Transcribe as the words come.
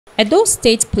Edo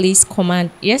State Police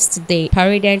Command yesterday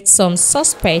paraded some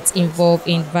suspects involved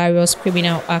in various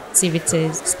criminal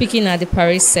activities. Speaking at the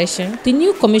parade session, the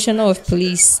new Commissioner of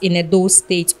Police in Edo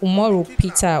State, Umaru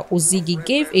Peter Ozigi,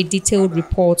 gave a detailed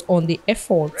report on the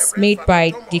efforts made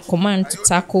by the command to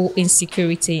tackle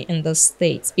insecurity in the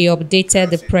state. He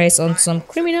updated the press on some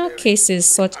criminal cases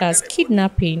such as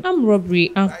kidnapping, armed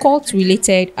robbery, and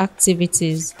cult-related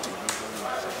activities.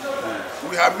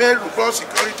 We have made robust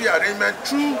security arrangements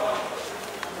through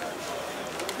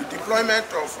the deployment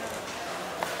of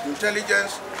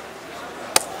intelligence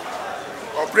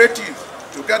operatives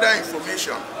to gather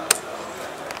information.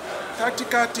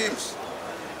 Tactical teams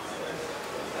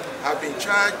have been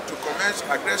charged to commence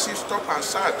aggressive stop and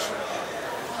search,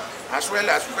 as well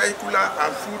as vehicular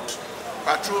and foot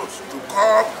patrols to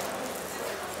curb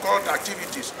cult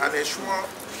activities and ensure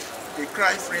a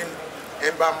crime-free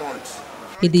environment.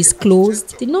 He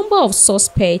disclosed the number of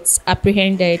suspects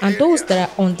apprehended and those that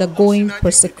are undergoing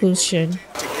prosecution.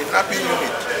 The kidnapping unit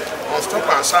on stop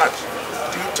and search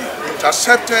duty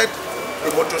intercepted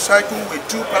a motorcycle with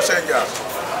 2 passengers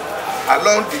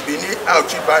along the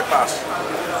Benin-Auchi bypass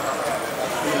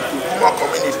in Ukuma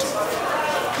community.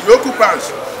 The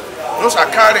occupants,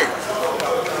 Nosakare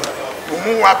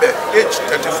Umuwabe, age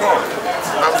 34,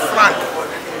 and Frank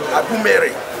Abumere,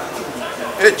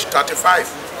 age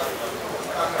 35,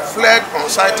 fled on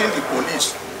sighting the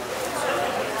police.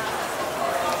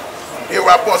 They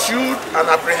were pursued and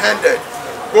apprehended.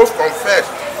 Both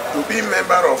confessed to be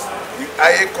members of the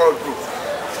IA cult group.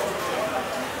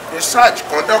 A search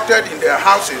conducted in their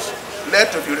houses led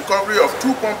to the recovery of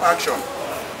 2 pump-action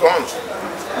guns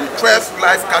with 12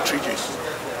 live cartridges.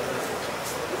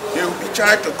 They will be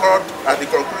charged to court at the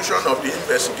conclusion of the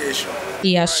investigation.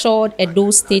 He assured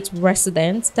Edo State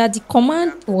residents that the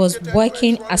command was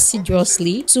working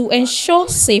assiduously to ensure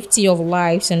safety of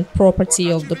lives and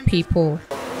property of the people.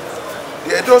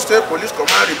 The Edo State Police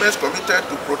Command remains committed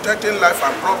to protecting life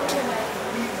and property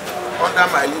under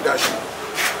my leadership.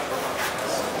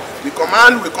 The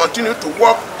command will continue to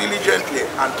work diligently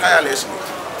and tirelessly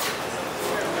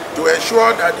to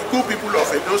ensure that the good people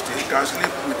of Edo State can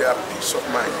sleep with their peace of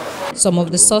mind. Some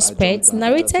of the suspects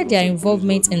narrated their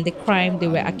involvement in the crime they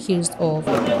were accused of.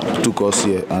 Took us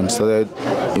here and started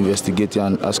investigating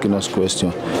and asking us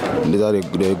questions. Later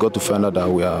they got to find out that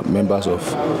we are members of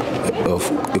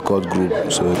a cult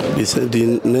group. So they said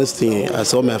the next thing, I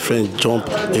saw my friend jump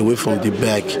away from the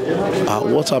back.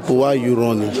 What happened? Why are you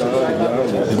running?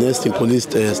 The next thing, police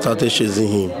started chasing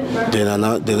him. Then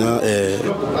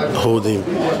I hold him.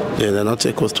 Then they now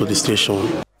take us to the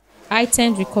station.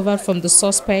 Items recovered from the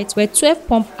suspects were 12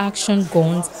 pump-action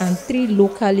guns and 3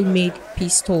 locally made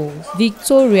pistols.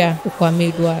 Victoria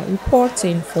Ukwamedwa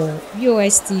reporting for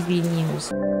VOS TV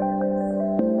News.